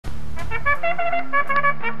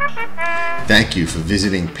Thank you for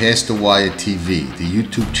visiting Past the Wire TV, the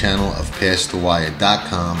YouTube channel of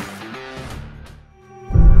PastTheWire.com.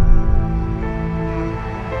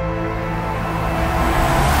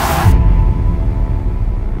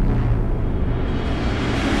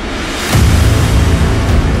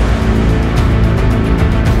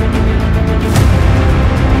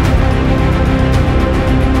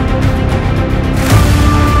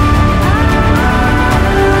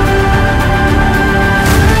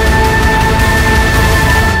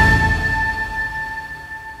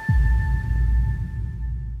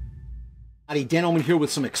 Dan Oman here with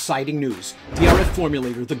some exciting news. DRF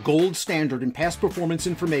Formulator, the gold standard in past performance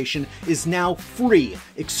information, is now free,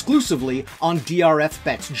 exclusively on DRF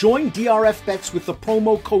Bets. Join DRF Bets with the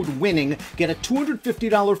promo code WINNING. Get a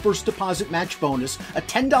 $250 first deposit match bonus, a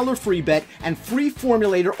 $10 free bet, and free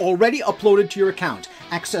Formulator already uploaded to your account.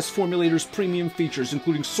 Access Formulator's premium features,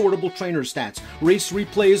 including sortable trainer stats, race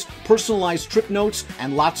replays, personalized trip notes,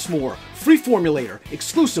 and lots more. Free Formulator,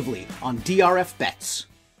 exclusively on DRF Bets.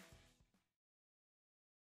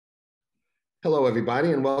 Hello,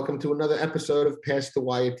 everybody, and welcome to another episode of Past the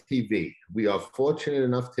Wire TV. We are fortunate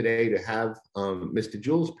enough today to have Mr.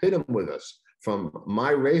 Jules Pittam with us from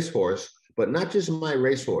My Racehorse, but not just My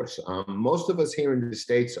Racehorse. Most of us here in the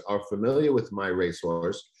States are familiar with My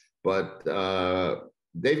Racehorse, but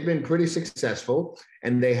they've been pretty successful,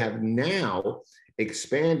 and they have now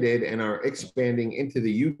expanded and are expanding into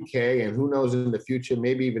the UK, and who knows in the future,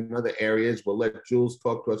 maybe even other areas. We'll let Jules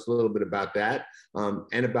talk to us a little bit about that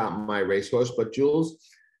and about My Racehorse. But Jules,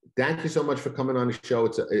 thank you so much for coming on the show.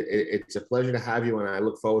 It's a pleasure to have you, and I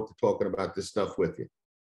look forward to talking about this stuff with you.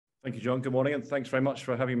 Thank you, John. Good morning, and thanks very much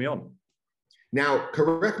for having me on. Now,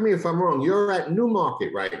 correct me if I'm wrong. You're at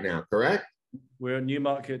Newmarket right now, correct? We're at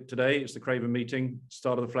Newmarket today. It's the Craven meeting,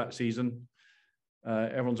 start of the flat season.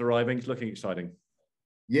 Everyone's arriving. It's looking exciting.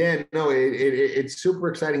 Yeah, no, it's super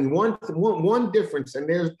exciting. One difference, and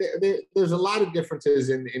there's a lot of differences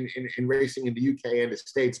in racing in the UK and the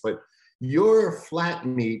States, but your flat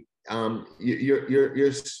meet,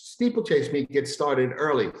 your steeplechase meet gets started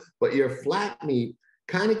early, but your flat meet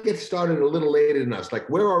kind of gets started a little later than us. Like,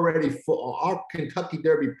 we're already full. Our Kentucky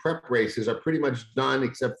Derby prep races are pretty much done,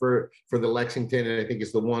 except for the Lexington, and I think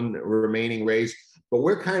it's the one remaining race. But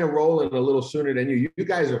we're kind of rolling a little sooner than you. You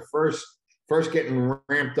guys are first getting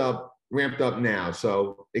ramped up now.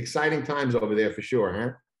 So exciting times over there for sure, huh?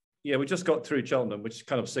 Yeah, we just got through Cheltenham, which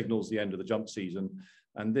kind of signals the end of the jump season.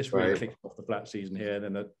 And this really kicks off the flat season here. And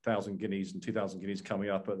then the 1,000 guineas and 2,000 guineas coming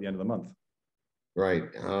up at the end of the month. Right.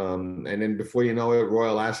 And then before you know it,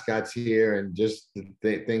 Royal Ascot's here, and just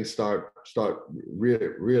things start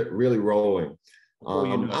really rolling.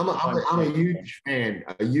 I'm a huge fan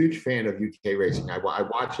of UK racing. I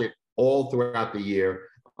watch it all throughout the year.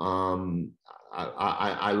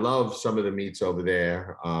 I love some of the meets over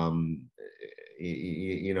there.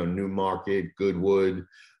 Newmarket, Goodwood,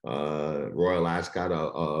 Royal Ascot,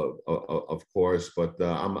 of course. But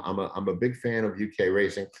I'm a big fan of UK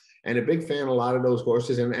racing, and a big fan of a lot of those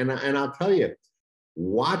horses. And I'll tell you,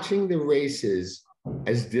 watching the races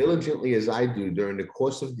as diligently as I do during the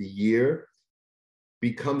course of the year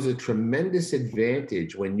becomes a tremendous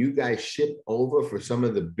advantage when you guys ship over for some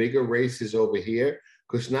of the bigger races over here.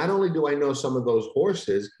 Because not only do I know some of those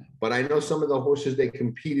horses, but I know some of the horses they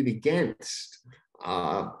competed against.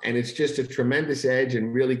 And it's just a tremendous edge,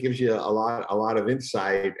 and really gives you a lot of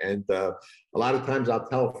insight. And a lot of times I'll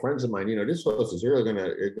tell friends of mine, this horse is really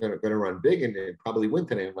gonna run big and probably win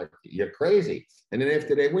today. I'm like, you're crazy. And then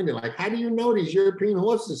after they win, they're like, how do you know these European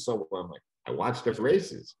horses so well? I'm like, I watched the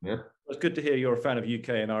races. Yeah. It's good to hear you're a fan of UK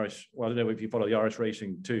and Irish. Well, I don't know if you follow the Irish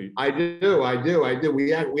racing too. I do.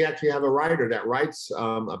 We actually have a writer that writes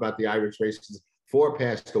about the Irish races for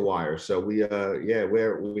Past the Wire. So we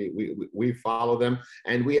follow them.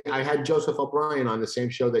 And I had Jospeh O Brien on the same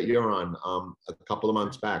show that you're on a couple of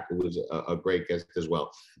months back. It was a great guest as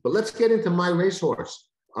well. But let's get into My Racehorse.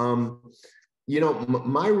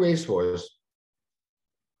 My Racehorse,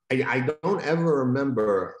 I don't ever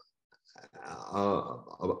remember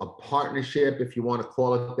a partnership, if you want to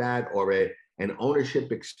call it that, or an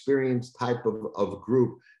ownership experience type of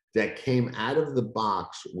group that came out of the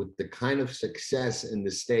box with the kind of success in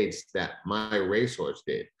the States that My Racehorse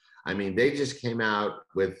did. I mean, they just came out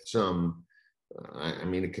with some,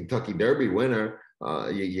 a Kentucky Derby winner.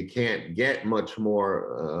 You can't get much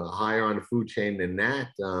more higher on the food chain than that.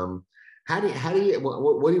 What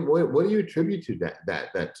do you attribute to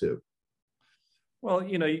that to? Well,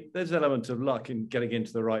 there's an element of luck in getting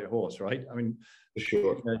into the right horse, right? I mean, for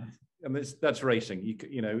sure. That's racing.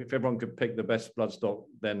 If everyone could pick the best bloodstock,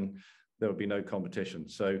 then there would be no competition.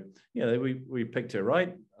 So, we picked it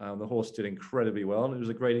right. The horse did incredibly well. It was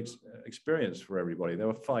a great experience for everybody. There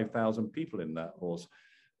were 5,000 people in that horse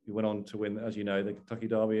who went on to win, as you know, the Kentucky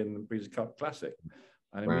Derby and the Breeders' Cup Classic.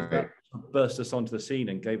 And it was that burst us onto the scene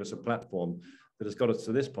and gave us a platform that has got us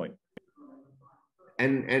to this point.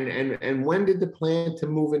 And when did the plan to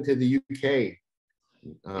move into the UK?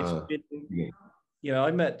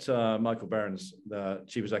 I met Michael Behrens, the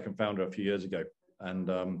chief exec and founder, a few years ago,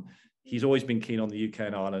 and he's always been keen on the UK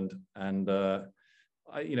and Ireland. And 2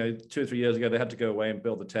 or 3 years ago, they had to go away and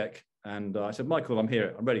build the tech. And I said, Michael, I'm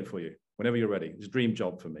here. I'm ready for you whenever you're ready. It's a dream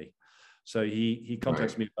job for me. So he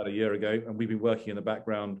contacted me about a year ago, and we've been working in the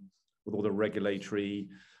background with all the regulatory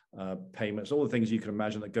payments, all the things you can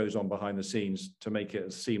imagine that goes on behind the scenes to make it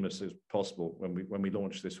as seamless as possible when we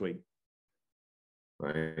launch this week.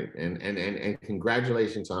 Right, and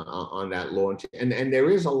congratulations on that launch. And there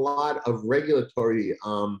is a lot of regulatory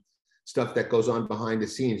stuff that goes on behind the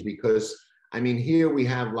scenes, because I mean, here we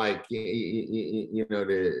have, like,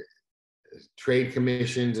 the trade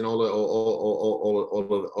commissions and all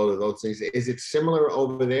of those things. Is it similar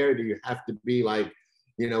over there? Do you have to be, like,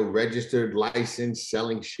 registered, licensed,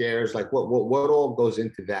 selling shares? Like, what all goes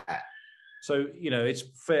into that? So, it's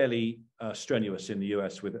fairly strenuous in the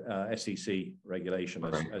US with SEC regulation,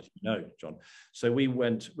 as you know, John. So we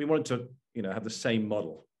wanted to, have the same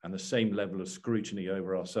model and the same level of scrutiny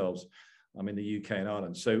over ourselves in the UK and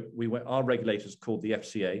Ireland. So our regulators called the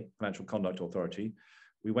FCA, Financial Conduct Authority.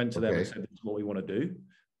 We went to them and said, this is what we want to do.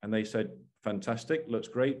 And they said, fantastic, looks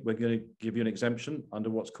great. We're going to give you an exemption under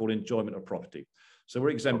what's called enjoyment of property. So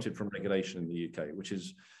we're exempted from regulation in the UK, which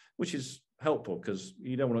is helpful, because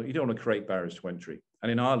you don't want to create barriers to entry.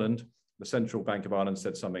 And in Ireland, the Central Bank of Ireland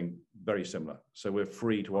said something very similar. So we're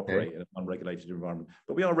free to operate in an unregulated environment,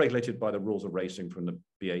 but we are regulated by the rules of racing from the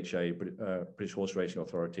BHA, British Horse Racing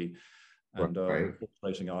Authority, and Horse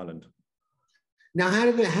Racing Ireland. Now, how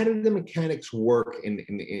do the mechanics work in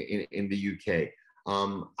the UK?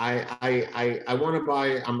 I want to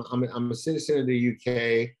buy. I'm a citizen of the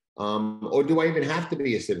UK, or do I even have to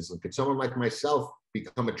be a citizen? Could someone like myself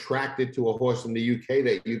become attracted to a horse in the UK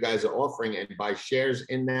that you guys are offering and buy shares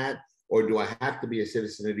in that, or do I have to be a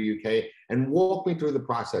citizen of the UK? And walk me through the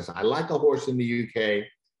process. I like a horse in the UK.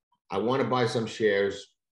 I want to buy some shares.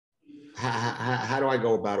 How do I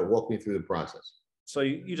go about it? Walk me through the process. So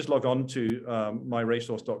you just log on to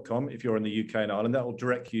myracehorse.com if you're in the UK and Ireland. That will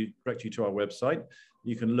direct you to our website.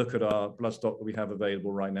 You can look at our bloodstock that we have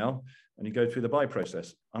available right now, and you go through the buy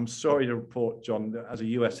process. I'm sorry to report, John, that as a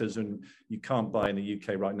US citizen, you can't buy in the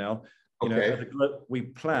UK right now. We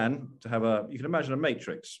plan to have you can imagine a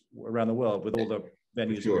matrix around the world with all the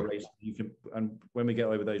venues in the race. And when we get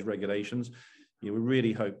over those regulations, we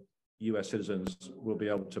really hope US citizens will be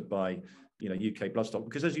able to buy UK bloodstock,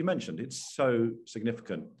 because as you mentioned, it's so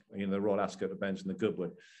significant, the Royal Ascot events and the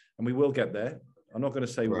Goodwood, and we will get there. I'm not going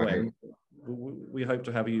to say when. We hope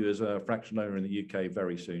to have you as a fraction owner in the UK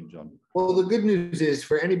very soon, John. Well, the good news is,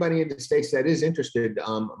 for anybody in the States that is interested,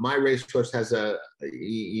 My Racehorse has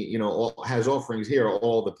has offerings here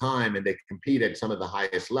all the time, and they compete at some of the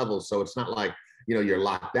highest levels. So it's not like you're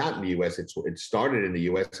locked out in the US. It started in the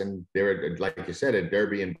US, and they're, like you said, a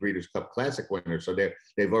Derby and Breeders' Cup Classic winner. So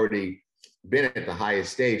they've already been at the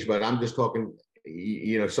highest stage. But I'm just talking,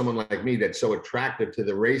 someone like me that's so attractive to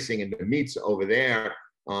the racing and the meets over there,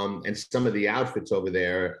 and some of the outfits over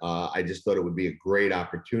there. I just thought it would be a great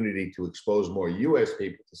opportunity to expose more US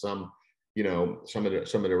people to some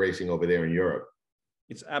of the racing over there in Europe.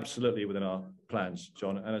 It's absolutely within our plans,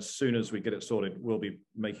 John. And as soon as we get it sorted, we'll be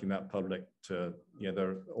making that public to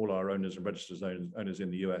all our owners and registered owners in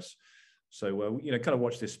the US. So kind of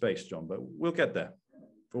watch this space, John. But we'll get there.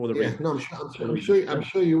 For all the reasons. No, I'm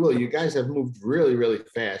sure you will. You guys have moved really, really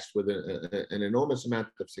fast with an enormous amount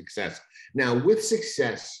of success. Now, with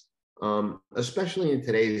success, especially in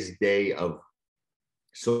today's day of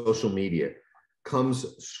social media, comes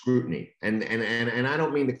scrutiny, and I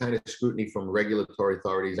don't mean the kind of scrutiny from regulatory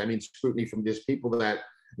authorities. I mean scrutiny from just people that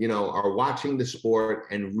are watching the sport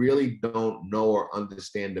and really don't know or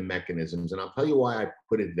understand the mechanisms. And I'll tell you why I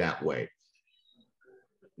put it that way.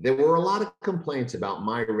 There were a lot of complaints about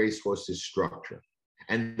My Racehorse's structure.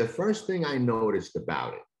 And the first thing I noticed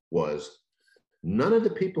about it was none of the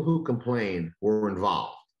people who complained were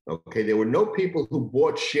involved. Okay, there were no people who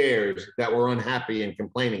bought shares that were unhappy and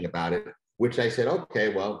complaining about it, which I said,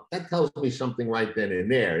 okay, well, that tells me something right then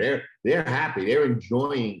and there. They're happy, they're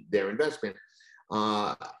enjoying their investment.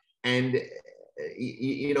 And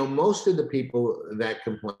most of the people that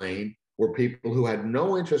complained were people who had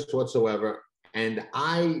no interest whatsoever And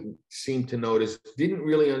I seem to notice didn't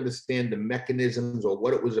really understand the mechanisms or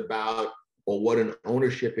what it was about or what an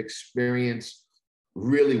ownership experience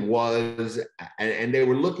really was. And they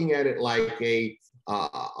were looking at it like a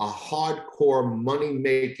hardcore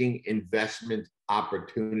money-making investment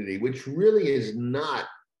opportunity, which really is not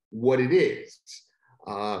what it is.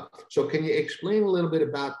 So can you explain a little bit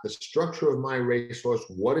about the structure of My Racehorse,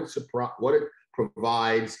 what it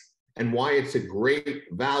provides, and why it's a great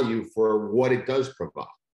value for what it does provide?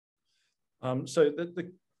 So the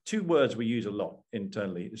two words we use a lot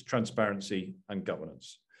internally is transparency and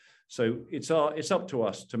governance. So it's up to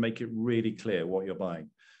us to make it really clear what you're buying.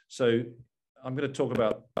 So I'm going to talk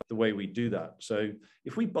about the way we do that. So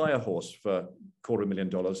if we buy a horse for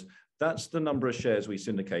 $250,000, that's the number of shares we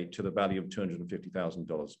syndicate to the value of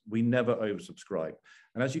 $250,000. We never oversubscribe.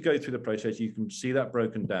 And as you go through the process, you can see that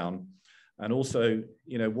broken down. And also,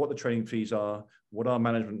 you know, what the training fees are, what our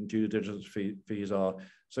management and due diligence fees are.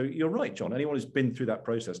 So you're right, John. Anyone who's been through that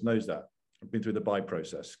process knows that, been through the buy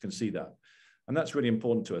process, can see that. And that's really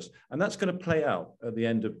important to us. And that's going to play out at the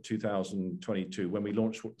end of 2022 when we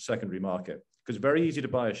launch secondary market. Because it's very easy to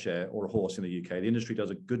buy a share or a horse in the UK. The industry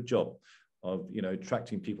does a good job of, you know,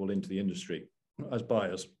 attracting people into the industry as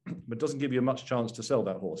buyers, but doesn't give you much chance to sell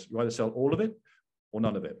that horse. You either sell all of it or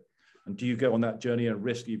none of it. And do you go on that journey and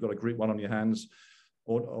risk you've got a Group 1 on your hands,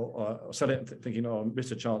 or sell it thinking, oh, I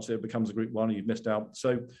missed a chance, it becomes a Group 1 and you've missed out.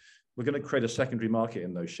 So we're going to create a secondary market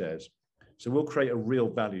in those shares. So we'll create a real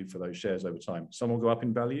value for those shares over time. Some will go up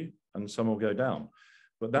in value and some will go down.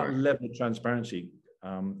 But that level of transparency,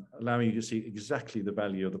 allowing you to see exactly the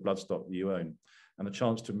value of the bloodstock that you own and the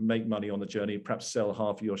chance to make money on the journey, perhaps sell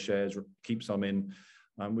half of your shares, keep some in.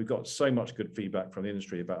 We've got so much good feedback from the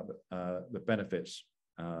industry about the benefits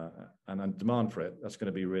and demand for it. That's going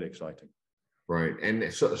to be really exciting. Right,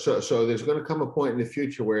 and so there's going to come a point in the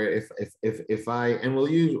future where if I, and we'll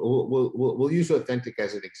use Authentic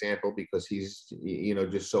as an example because he's, you know,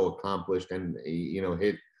 just so accomplished and, you know,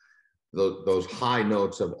 hit those high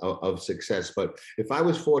notes of success. But if I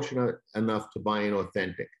was fortunate enough to buy an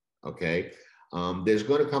Authentic, okay, there's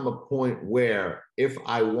going to come a point where if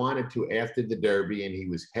I wanted to, after the Derby and he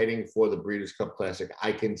was heading for the Breeders' Cup Classic,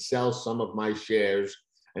 I can sell some of my shares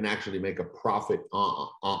and actually make a profit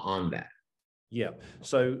on that. Yeah.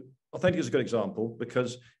 So Authentic is a good example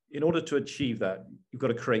because in order to achieve that, you've got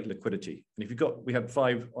to create liquidity. And if you've got,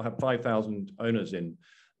 I have 5,000 owners in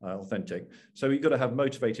Authentic. So you've got to have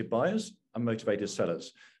motivated buyers and motivated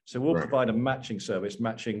sellers. So we'll provide a matching service,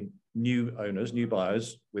 matching new owners, new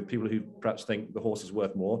buyers with people who perhaps think the horse is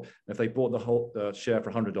worth more. And if they bought the share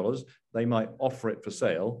for $100, they might offer it for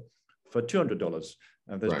sale for $200.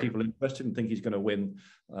 And if there's people interested and think he's going to win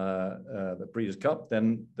the Breeders' Cup,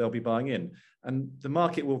 then they'll be buying in. And the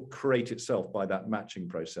market will create itself by that matching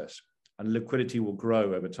process, and liquidity will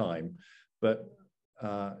grow over time. But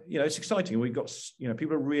you know, it's exciting. We've got, you know,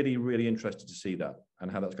 people are really, really interested to see that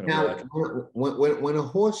and how that's going to work. When a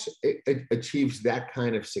horse achieves that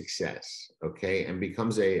kind of success, okay, and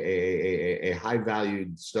becomes a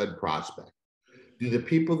high-valued stud prospect, do the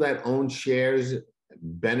people that own shares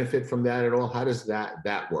benefit from that at all? How does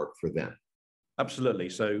that work for them? Absolutely.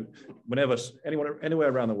 So whenever anywhere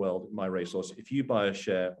around the world, My Racehorse, if you buy a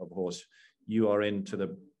share of a horse, you are into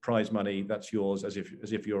the prize money. That's yours as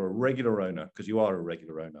if you're a regular owner, because you are a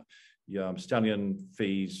regular owner. Stallion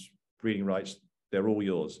fees, breeding rights, they're all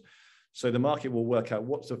yours. So the market will work out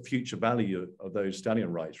what's the future value of those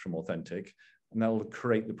stallion rights from Authentic, and that will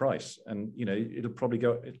create the price. And you know, it'll probably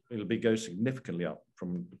go significantly up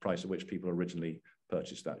from the price at which people originally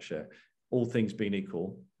purchased that share. All things being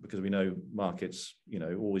equal, because we know markets, you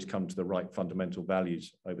know, always come to the right fundamental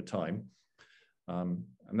values over time, and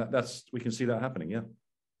that's we can see that happening. Yeah.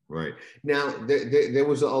 Right. Now there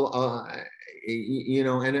was you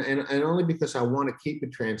know, and only because I want to keep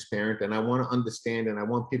it transparent and I want to understand and I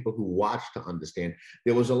want people who watch to understand.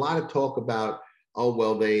 There was a lot of talk about, oh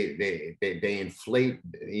well, they inflate,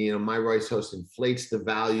 you know, My Racehorse inflates the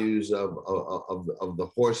values of the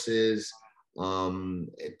horses.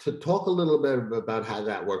 To talk a little bit about how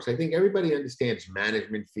that works. I think everybody understands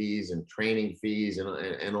management fees and training fees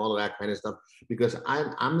and all of that kind of stuff, because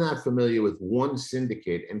I'm not familiar with one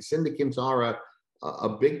syndicate, and syndicates are a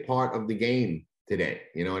big part of the game today.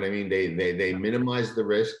 You know what I mean? They minimize the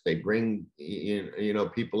risk. They bring you know,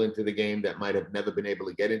 people into the game that might have never been able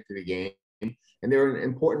to get into the game, and they're an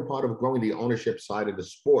important part of growing the ownership side of the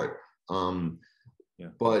sport.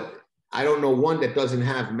 But I don't know one that doesn't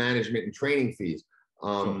have management and training fees.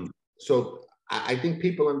 So I think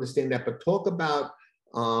people understand that, but talk about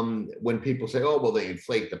when people say, oh, well, they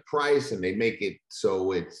inflate the price and they make it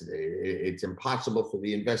so it's impossible for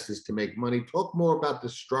the investors to make money. Talk more about the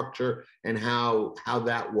structure and how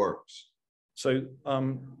that works. So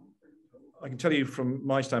I can tell you from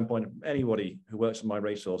my standpoint, anybody who works at My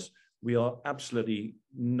Racehorse, we are absolutely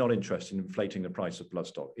not interested in inflating the price of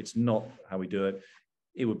bloodstock. It's not how we do it.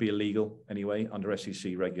 It would be illegal anyway under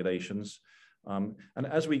SEC regulations. And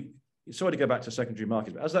as sorry to go back to secondary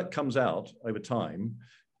markets, but as that comes out over time,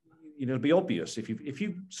 it'll be obvious if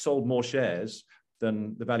you sold more shares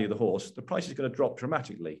than the value of the horse, the price is going to drop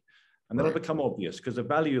dramatically, and that'll become obvious because the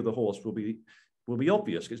value of the horse will be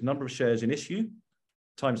obvious. It's number of shares in issue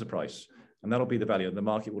times the price, and that'll be the value, and the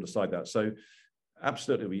market will decide that. So,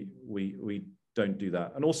 absolutely, we don't do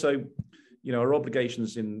that. And also, our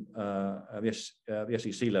obligations in the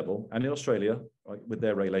SEC level and in Australia with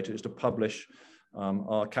their regulator is to publish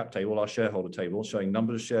our cap table, our shareholder table, showing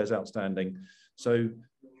number of shares outstanding. So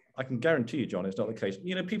I can guarantee you, John, it's not the case.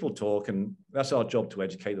 People talk, and that's our job to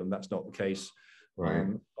educate them. That's not the case. Right.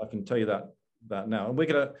 I can tell you that now. And we're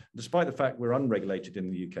going to, despite the fact we're unregulated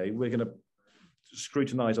in the UK, we're going to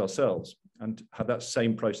scrutinize ourselves and have that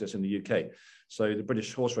same process in the UK. So the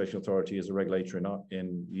British Horse Racing Authority is a regulator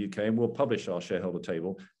in the UK, and we'll publish our shareholder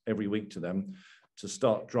table every week to them to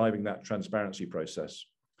start driving that transparency process.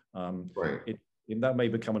 Right. That may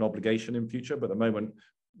become an obligation in future, but at the moment,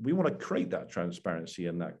 we want to create that transparency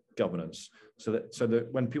and that governance so that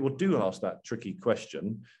when people do ask that tricky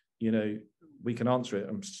question, we can answer it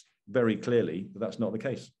very clearly that that's not the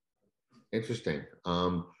case. Interesting.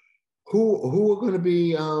 Who are going to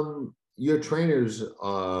be your trainers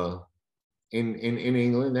in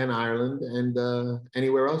England and Ireland and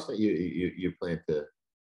anywhere else that you plan to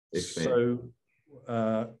expand?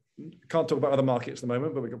 So can't talk about other markets at the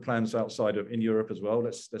moment, but we've got plans outside of in Europe as well.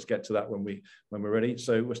 Let's get to that when we're ready.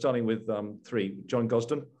 So we're starting with 3: John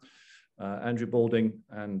Gosden, Andrew Balding,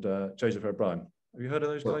 and Jospeh O Brien. Have you heard of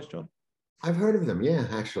those guys, John? I've heard of them, yeah,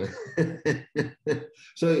 actually.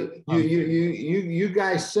 So you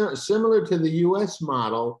guys, similar to the US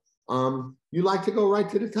model, you like to go right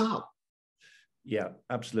to the top. Yeah,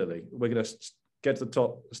 absolutely. We're going to get to the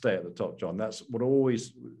top, stay at the top, John. That's what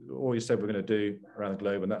always said we're going to do around the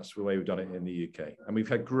globe, and that's the way we've done it in the UK. And we've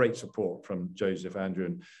had great support from Joseph, Andrew,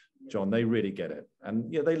 and John. They really get it,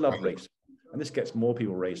 and they love racing. And this gets more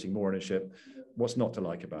people racing, more ownership. What's not to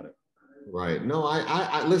like about it? Right. No,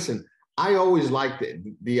 I listen. I always liked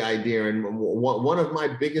the idea, and one of my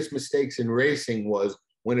biggest mistakes in racing was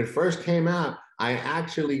when it first came out. I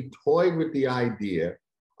actually toyed with the idea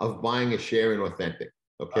of buying a share in Authentic.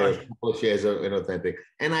 Okay, a couple of shares in Authentic,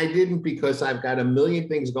 and I didn't because I've got a million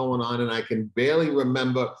things going on, and I can barely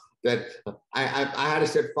remember that I had to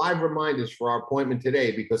set 5 reminders for our appointment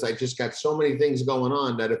today because I just got so many things going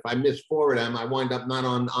on that if I miss 4 of them, I wind up not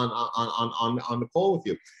on the call with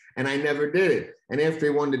you. And I never did it. And after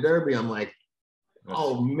he won the Derby, I'm like,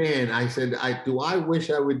 oh man, I said, I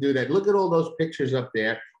wish I would do that. Look at all those pictures up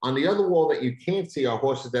there. On the other wall that you can't see are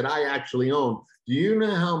horses that I actually own. Do you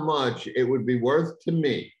know how much it would be worth to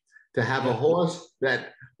me to have a horse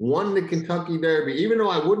that won the Kentucky Derby, even though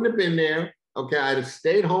I wouldn't have been there? Okay, I'd have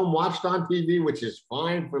stayed home, watched on TV, which is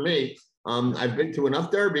fine for me. I've been to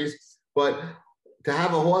enough Derbies, but to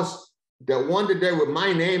have a horse that won the day with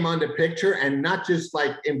my name on the picture and not just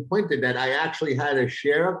like imprinted that I actually had a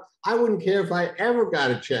share of, I wouldn't care if I ever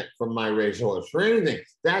got a check from My Racehorse for anything.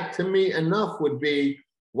 That to me enough would be,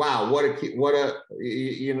 wow, what a keepsake,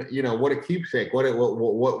 what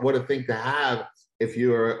a thing to have if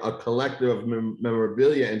you're a collector of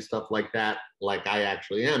memorabilia and stuff like that, like I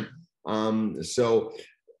actually am. Well,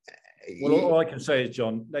 all I can say is,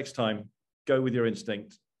 John, next time, go with your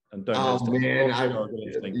instinct. And don't I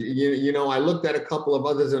looked at a couple of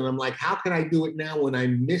others and I'm like, how can I do it now when I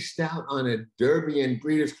missed out on a Derby and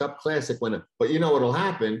Breeders' Cup Classic winner? But you know what'll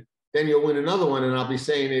happen? Then you'll win another one and I'll be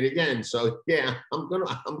saying it again. So yeah, I'm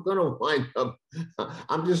gonna wind up.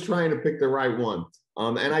 I'm just trying to pick the right one.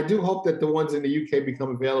 And I do hope that the ones in the UK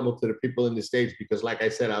become available to the people in the States, because like I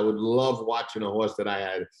said, I would love watching a horse that I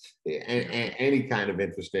had any kind of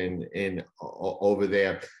interest in over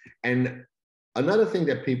there. And another thing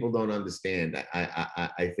that people don't understand,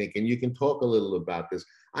 I think, and you can talk a little about this.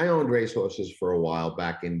 I owned racehorses for a while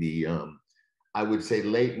back in the, I would say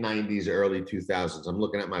late 90s, early 2000s. I'm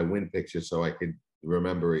looking at my win picture so I could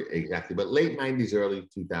remember exactly, but late 90s, early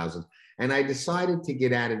 2000s. And I decided to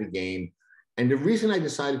get out of the game. And the reason I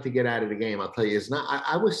decided to get out of the game, I'll tell you, is not,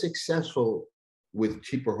 I was successful with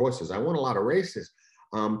cheaper horses. I won a lot of races,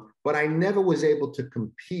 but I never was able to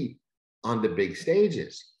compete on the big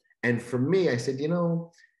stages. And for me, I said,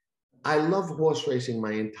 I love horse racing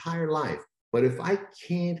my entire life, But if I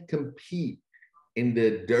can't compete in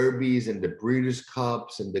the derbies and the Breeders'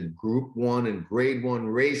 Cups and the Group 1 and Grade 1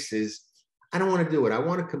 races, I don't want to do it. I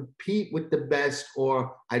want to compete with the best,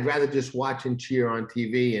 or I'd rather just watch and cheer on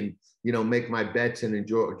TV and, you know, make my bets and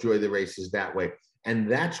enjoy the races that way.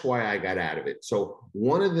 And that's why I got out of it. So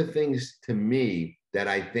one of the things to me that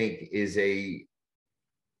I think is a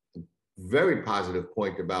very positive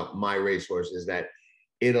point about My Racehorse is that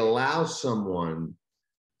it allows someone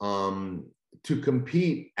to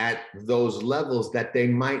compete at those levels that they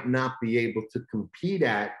might not be able to compete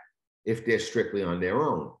at if they're strictly on their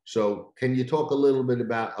own. So can you talk a little bit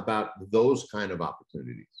about those kind of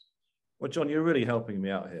opportunities? Well, John, you're really helping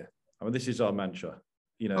me out here. I mean, this is our mantra.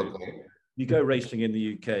 You know, Okay. you go racing in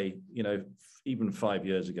the UK, you know, even 5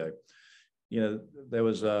 years ago, you know, there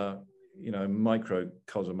was a, you know,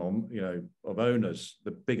 microcosm on, you know, of owners,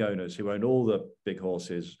 the big owners who own all the big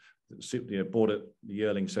horses, you know, bought it, the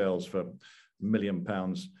yearling sales for £1 million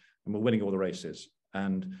and were winning all the races.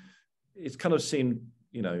 And it's kind of seemed,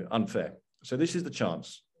 you know, unfair. So this is the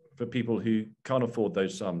chance for people who can't afford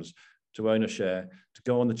those sums to own a share, to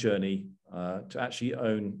go on the journey, to actually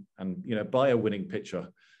own and, you know, buy a winning picture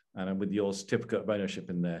and with your certificate of ownership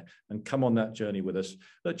in there and come on that journey with us.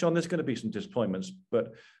 Look, John, there's going to be some disappointments,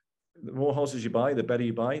 but the more horses you buy, the better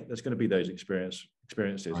you buy, there's going to be those experiences.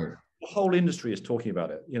 Right. The whole industry is talking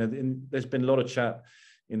about it. You know, there's been a lot of chat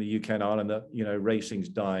in the UK and Ireland that, you know, racing's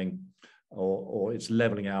dying or it's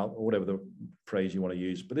leveling out or whatever the phrase you want to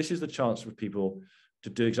use. But this is the chance for people to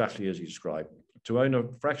do exactly as you described, to own a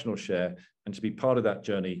fractional share and to be part of that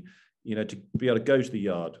journey, you know, to be able to go to the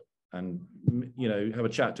yard and, you know, have a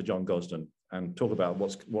chat to John Gosden and talk about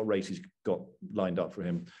what race he's got lined up for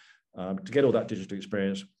him, to get all that digital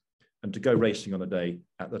experience and to go racing on a day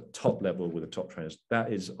at the top level with the top trainers.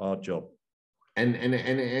 That is our job. And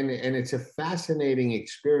it's a fascinating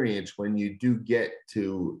experience when you do get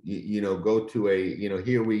to, you know, go to a, you know,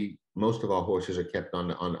 here most of our horses are kept on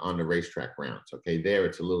the racetrack grounds. Okay, there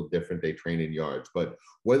it's a little different. They train in yards, but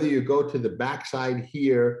whether you go to the backside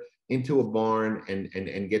here into a barn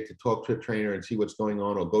and get to talk to a trainer and see what's going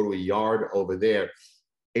on, or go to a yard over there,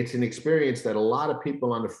 it's an experience that a lot of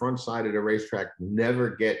people on the front side of the racetrack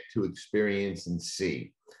never get to experience and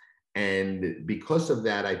see. And because of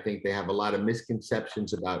that, I think they have a lot of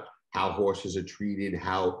misconceptions about how horses are treated,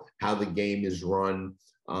 how the game is run,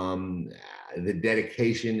 the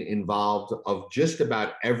dedication involved of just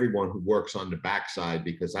about everyone who works on the backside,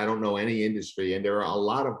 because I don't know any industry, and there are a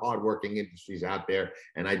lot of hardworking industries out there,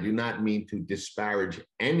 and I do not mean to disparage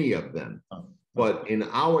any of them. But in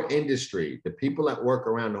our industry, the people that work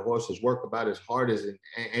around the horses work about as hard as in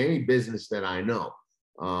any business that I know.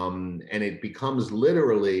 And it becomes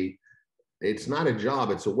literally, it's not a job,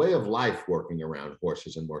 it's a way of life working around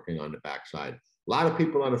horses and working on the backside. A lot of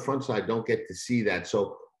people on the front side don't get to see that.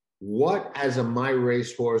 So what, as a My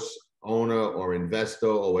Racehorse owner or investor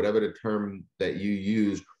or whatever the term that you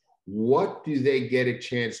use, what do they get a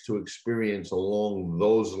chance to experience along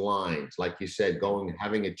those lines? Like you said,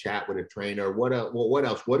 having a chat with a trainer. What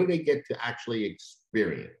else? What do they get to actually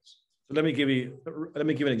experience? So let me give you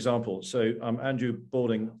an example. So Andrew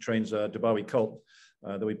Balding trains a Dubawi colt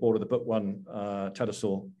that we bought at the Book One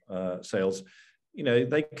Tattersall sales. You know,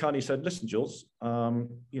 they kindly said, listen, Jules,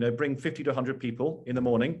 you know, bring 50 to 100 people in the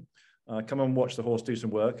morning. Come and watch the horse do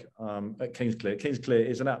some work at Kingsclear. Kingsclear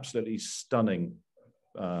is an absolutely stunning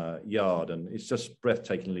yard, and it's just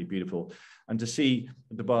breathtakingly beautiful. And to see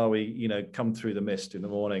the Dubawi, you know, come through the mist in the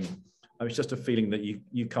morning, it's just a feeling that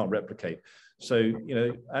you can't replicate. So, you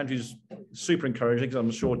know, Andrew's super encouraging, because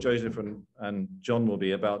I'm sure Joseph and John will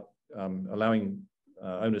be, about allowing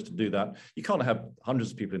owners to do that. You can't have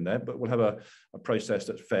hundreds of people in there, but we'll have a process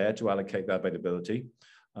that's fair to allocate that availability,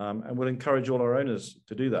 and we'll encourage all our owners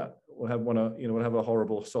to do that. We'll have we'll have a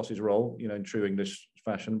horrible sausage roll, you know, in true English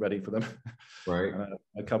fashion, ready for them, right?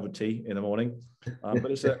 A cup of tea in the morning, but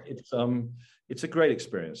it's a great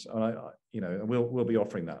experience, and you know, we'll be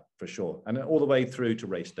offering that for sure, and all the way through to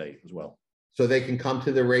race day as well. So they can come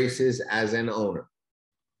to the races as an owner.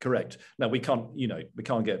 Correct. Now we can't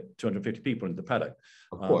get 250 people into the paddock.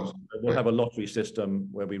 Of course, we'll have a lottery system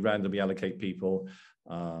where we randomly allocate people,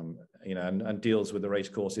 you know, and deals with the race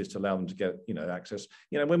courses to allow them to get, you know, access.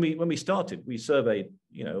 You know, when we started, we surveyed,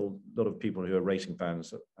 you know, a lot of people who are racing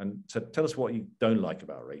fans and said, tell us what you don't like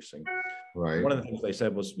about racing. Right. One of the things they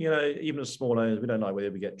said was, you know, even as small owners, we don't like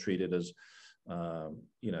whether we get treated as,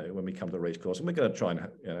 you know, when we come to the race course, and we're going to try and,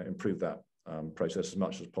 you know, improve that process as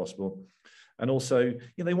much as possible. And also, you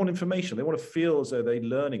know, they want information. They want to feel as though they're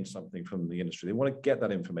learning something from the industry. They want to get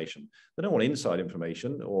that information. They don't want inside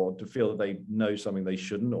information or to feel that they know something they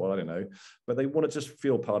shouldn't, or I don't know, but they want to just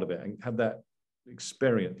feel part of it and have that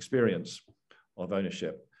experience of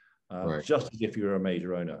ownership, just as if you were a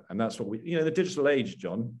major owner. And that's what we, you know, the digital age,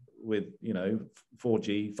 John, with, you know,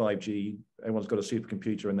 4G, 5G, everyone's got a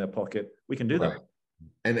supercomputer in their pocket. We can do that.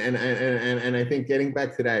 And I think getting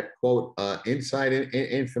back to that quote, inside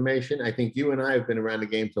information, I think you and I have been around the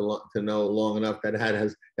game to know long enough that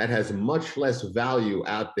has much less value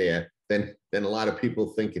out there than a lot of people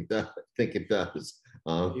think it does.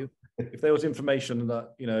 If there was information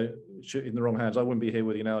that, you know, in the wrong hands, I wouldn't be here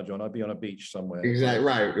with you now, John. I'd be on a beach somewhere. Exactly.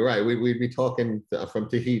 Right. We'd be talking from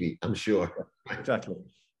Tahiti, I'm sure. Exactly.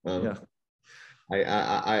 Yeah.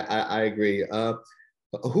 I agree.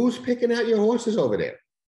 Who's picking out your horses over there?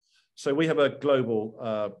 So we have a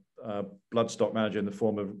global bloodstock manager in the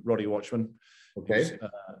form of Roddy Watchman. Okay.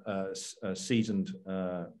 A seasoned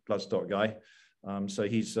bloodstock guy. So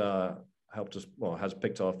he's helped us, well, has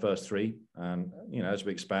picked our first three. And, you know, as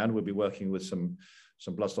we expand, we'll be working with some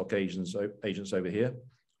bloodstock agents over here.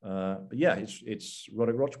 But yeah, it's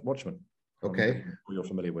Roddy Watchman. Okay. Who you're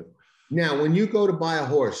familiar with. Now, when you go to buy a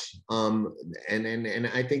horse, and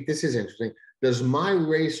I think this is interesting, does My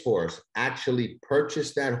Racehorse actually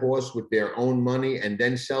purchase that horse with their own money and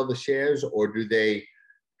then sell the shares, or do they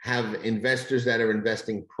have investors that are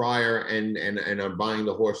investing prior and are buying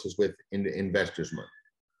the horses with investors' money?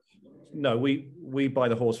 No, we buy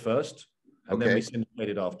the horse first, and then we syndicate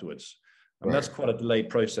it afterwards. And that's quite a delayed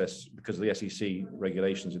process because of the SEC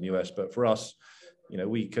regulations in the US. But for us, you know,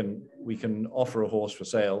 we can offer a horse for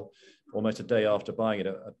sale almost a day after buying it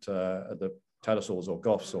at the Tattersalls or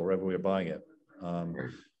Goffs or wherever we're buying it. So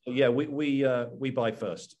yeah, we buy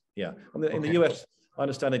first. Yeah, in the US, I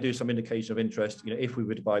understand they do some indication of interest. You know, if we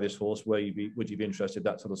were to buy this horse, would you be interested?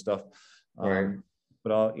 That sort of stuff.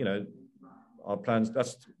 But our plans.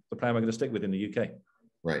 That's the plan we're going to stick with in the UK.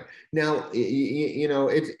 Right. Now, you know,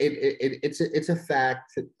 it's a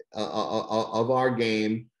fact of our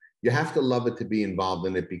game. You have to love it to be involved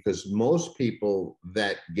in it, because most people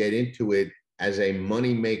that get into it as a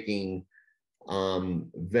money-making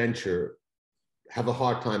venture have a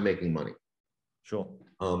hard time making money. Sure.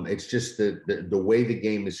 It's just the way the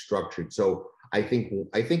game is structured. So I think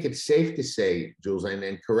it's safe to say, Jules,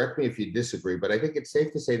 and correct me if you disagree, but I think it's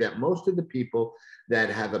safe to say that most of the people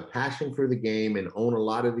that have a passion for the game and own a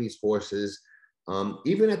lot of these horses,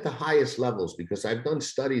 even at the highest levels, because I've done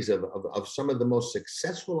studies of some of the most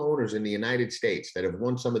successful owners in the United States that have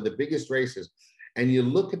won some of the biggest races, and you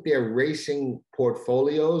look at their racing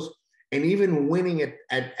portfolios, and even winning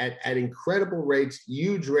at incredible rates,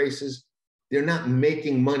 huge races, they're not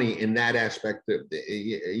making money in that aspect of,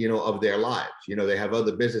 you know, of their lives. You know, they have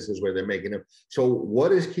other businesses where they're making them. So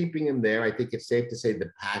what is keeping them there? I think it's safe to say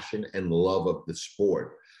the passion and love of the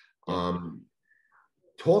sport.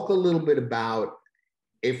 Talk a little bit about,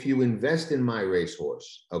 if you invest in My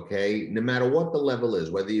Racehorse, okay, no matter what the level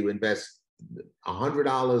is, whether you invest $100,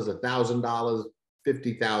 $1,000,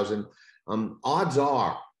 $50,000, odds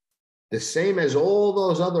are the same as all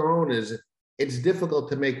those other owners, it's difficult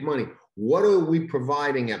to make money. What are we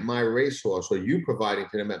providing at My Racehorse, or you providing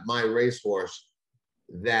to them at My Racehorse,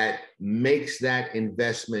 that makes that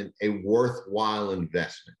investment a worthwhile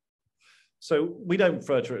investment? So we don't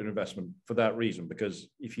refer to it an investment for that reason, because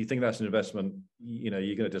if you think that's an investment, you know,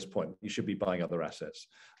 you're going to disappoint. You should be buying other assets.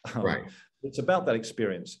 Right. It's about that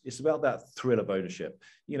experience. It's about that thrill of ownership.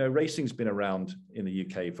 You know, racing's been around in the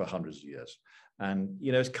UK for hundreds of years, and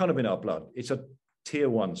you know, it's kind of in our blood. It's a tier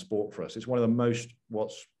one sport for us. It's one of the most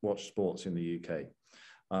watched sports in the UK.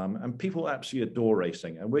 And people absolutely adore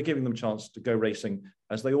racing, and we're giving them a chance to go racing,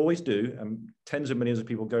 as they always do, and tens of millions of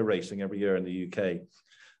people go racing every year in the UK.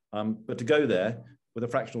 But to go there with a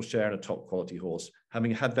fractional share and a top quality horse,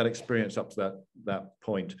 having had that experience up to that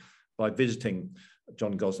point by visiting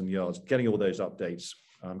John Gosden yards, getting all those updates,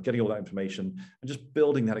 getting all that information, and just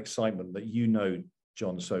building that excitement that you know,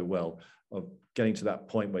 John, so well, of getting to that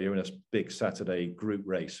point where you're in a big Saturday group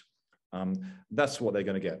race. That's what they're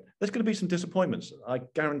going to get. There's going to be some disappointments. I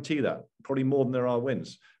guarantee that, probably more than there are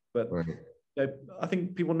wins. But you know, I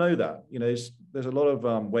think people know that. You know, there's a lot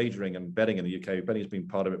of wagering and betting in the UK. Betting's been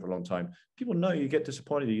part of it for a long time. People know you get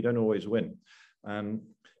disappointed, you don't always win. And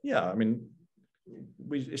yeah, I mean,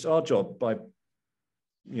 it's our job, by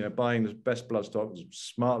you know, buying the best bloodstock as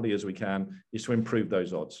smartly as we can, is to improve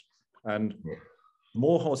those odds. And the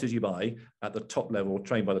more horses you buy at the top level,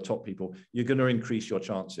 trained by the top people, you're going to increase your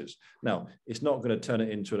chances. Now, it's not going to turn it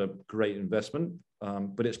into a great investment.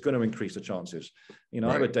 but it's going to increase the chances. You know,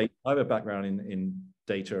 Right. I have a background in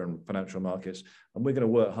data and financial markets, and we're going to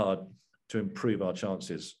work hard to improve our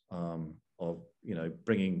chances of, you know,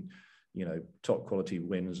 bringing, you know, top quality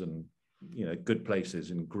wins and, you know, good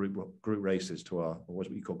places in group races to our, or what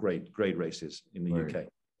we call grade races in the Right. UK.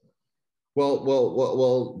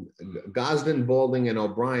 Well, Gosden, Balding, and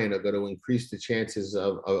O'Brien are going to increase the chances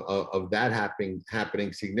of that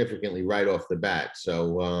happening significantly right off the bat.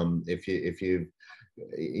 So if you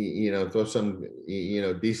throw some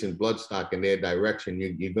decent bloodstock in their direction,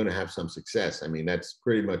 you're going to have some success. I mean, that's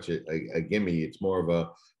pretty much a gimme. It's more of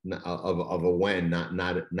a when,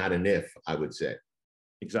 not an if, I would say.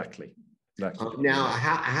 Exactly. Now,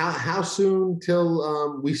 how soon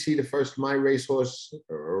till we see the first My Racehorse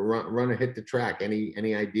runner hit the track?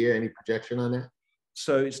 Any idea? Any projection on that?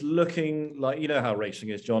 So it's looking like, you know how racing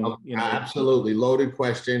is, John. Oh, you know, absolutely loaded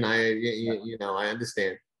question. I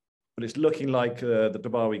understand. But it's looking like the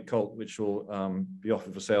Dubai Colt, which will be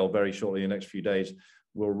offered for sale very shortly in the next few days,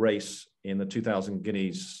 will race in the 2000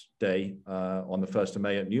 Guineas Day on the 1st of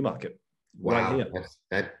May at Newmarket. Wow, Right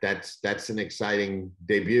here. that's an exciting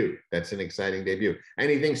debut. That's an exciting debut.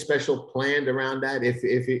 Anything special planned around that?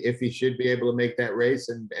 If he should be able to make that race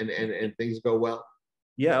and things go well?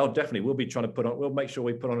 Yeah, I'll definitely. We'll be trying to we'll make sure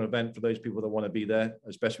we put on an event for those people that want to be there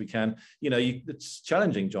as best we can. You know, it's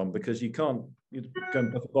challenging, John, because you can't go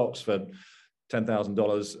and book a box for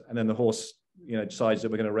 $10,000 and then the horse, you know, decides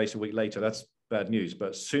that we're going to race a week later. That's bad news.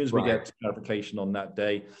 But as soon as we get clarification on that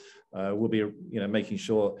day, we'll be, you know, making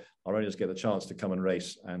sure our owners get the chance to come and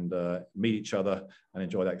race and meet each other and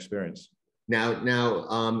enjoy that experience.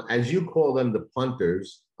 Now, as you call them, the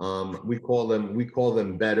punters, we call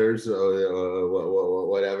them bettors or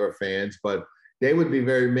whatever, fans. But they would be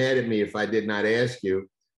very mad at me if I did not ask you,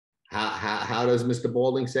 how does Mr.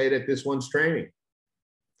 Balding say that this one's training?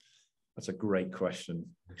 That's a great question,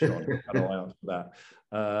 John. How do I answer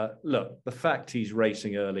that? Look, the fact he's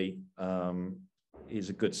racing early is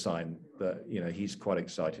a good sign that, you know, he's quite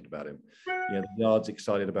excited about him. You know, the yard's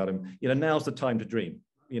excited about him. You know, now's the time to dream.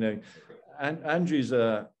 You know, and Andrew's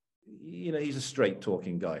you know, he's a straight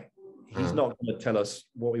talking guy. He's not going to tell us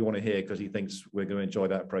what we want to hear because he thinks we're going to enjoy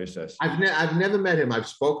that process. I've never met him. I've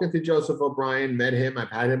spoken to Jospeh O Brien, met him. I've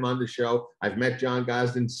had him on the show. I've met John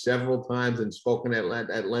Gosden several times and spoken at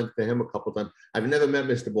length to him a couple of times. I've never met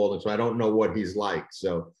Mr. Balding, so I don't know what he's like.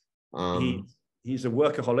 So he's a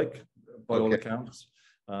workaholic by all accounts.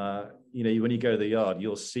 You know, when you go to the yard,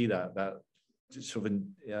 you'll see that sort of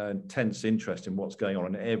intense interest in what's going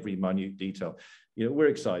on in every minute detail. You know, we're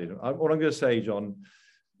excited. What I'm going to say, John,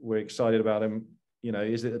 we're excited about him. You know,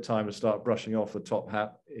 is it the time to start brushing off the top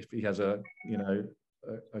hat if he has a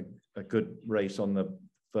good race on the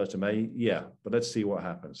 1st of May? Yeah, but let's see what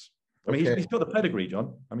happens. I mean, he's got the pedigree,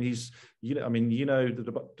 John. I mean,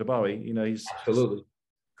 the Dubai, you know, he's absolutely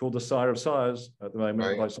called the sire of sires at the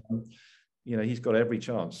moment. By some, you know, he's got every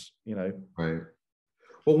chance, you know. Right.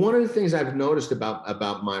 Well, one of the things I've noticed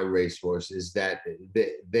about My Racehorse is that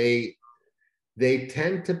they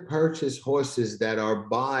tend to purchase horses that are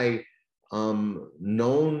by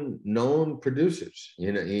known producers.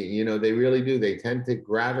 You know, they really do. They tend to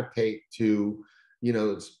gravitate to, you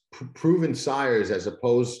know, proven sires as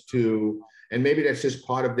opposed to, and maybe that's just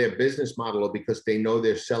part of their business model, or because they know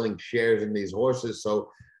they're selling shares in these horses,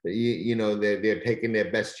 so you know they're taking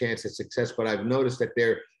their best chance at success. But I've noticed that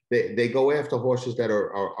they go after horses that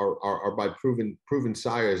are by proven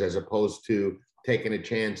sires as opposed to taking a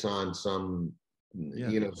chance on some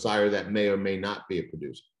you know, sire that may or may not be a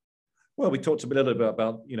producer. Well, we talked a little bit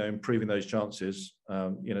about, you know, improving those chances.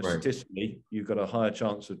 You know, statistically, you've got a higher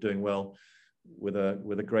chance of doing well with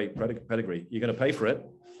a great pedigree. You're going to pay for it,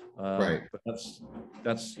 but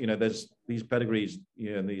that's you know, there's these pedigrees,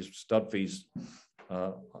 you know, and these stud fees,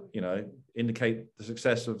 you know, indicate the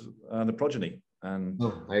success of the progeny, and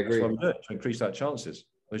I agree. That's why we do it, to increase those chances.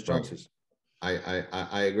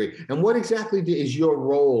 I agree. And what exactly is your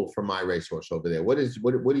role for My Racehorse over there? What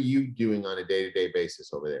are you doing on a day-to-day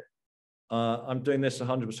basis over there? I'm doing this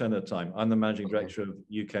 100% of the time. I'm the managing director of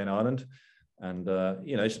UK and Ireland, and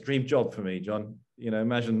you know, it's a dream job for me, John. You know,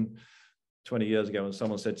 imagine 20 years ago when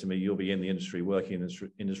someone said to me, "You'll be in the industry, working in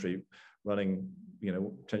the industry, running, you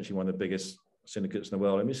know, potentially one of the biggest syndicates in the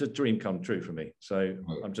world." I mean, it's a dream come true for me. So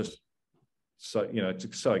I'm just so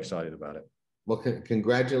excited about it. Well,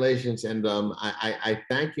 congratulations, and I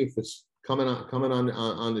thank you for coming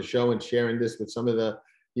on the show and sharing this with some of the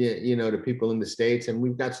the people in the States. And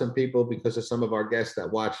we've got some people, because of some of our guests, that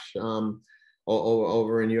watch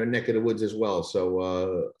over in your neck of the woods as well.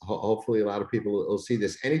 So hopefully a lot of people will see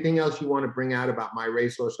this. Anything else you want to bring out about My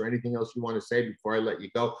Racehorse, or anything else you want to say before I let you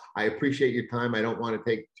go? I appreciate your time. I don't want to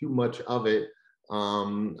take too much of it.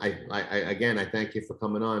 Again, I thank you for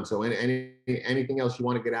coming on. So anything else you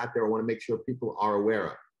want to get out there or want to make sure people are aware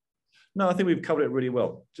of? No, I think we've covered it really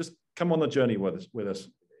well. Just come on the journey with us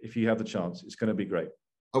if you have the chance. It's going to be great.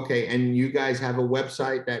 Okay, and you guys have a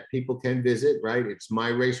website that people can visit, right? It's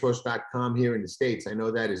myracehorse.com here in the States. I know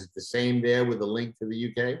that. Is it the same there with a link to the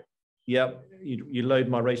UK? Yep, you load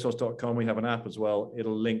myracehorse.com. We have an app as well.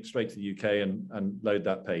 It'll link straight to the UK and load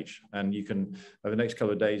that page. And you can, over the next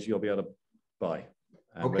couple of days, you'll be able to buy.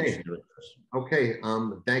 Okay. Okay.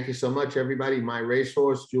 Thank you so much, everybody. My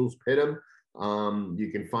Racehorse, Jules Pittam. You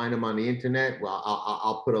can find them on the internet. Well,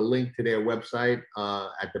 I'll put a link to their website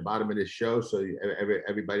at the bottom of this show, so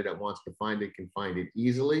everybody that wants to find it can find it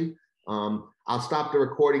easily. I'll stop the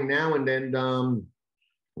recording now, and then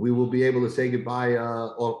we will be able to say goodbye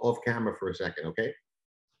off camera for a second. Okay.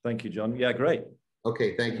 Thank you, John. Yeah, great.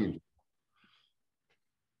 Okay. Thank you.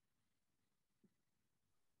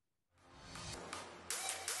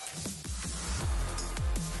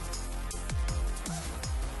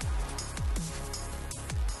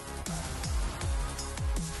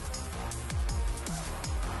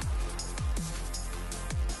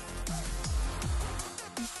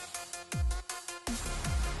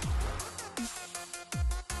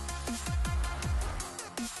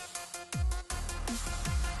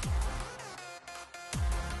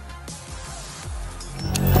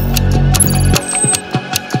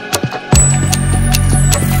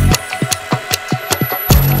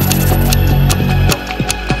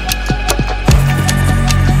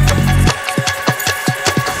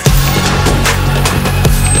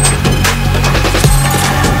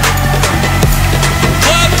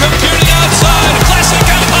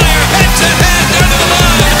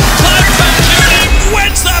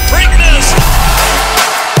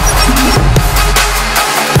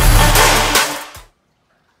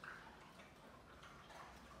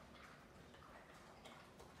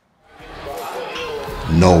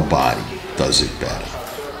 Nobody does it better.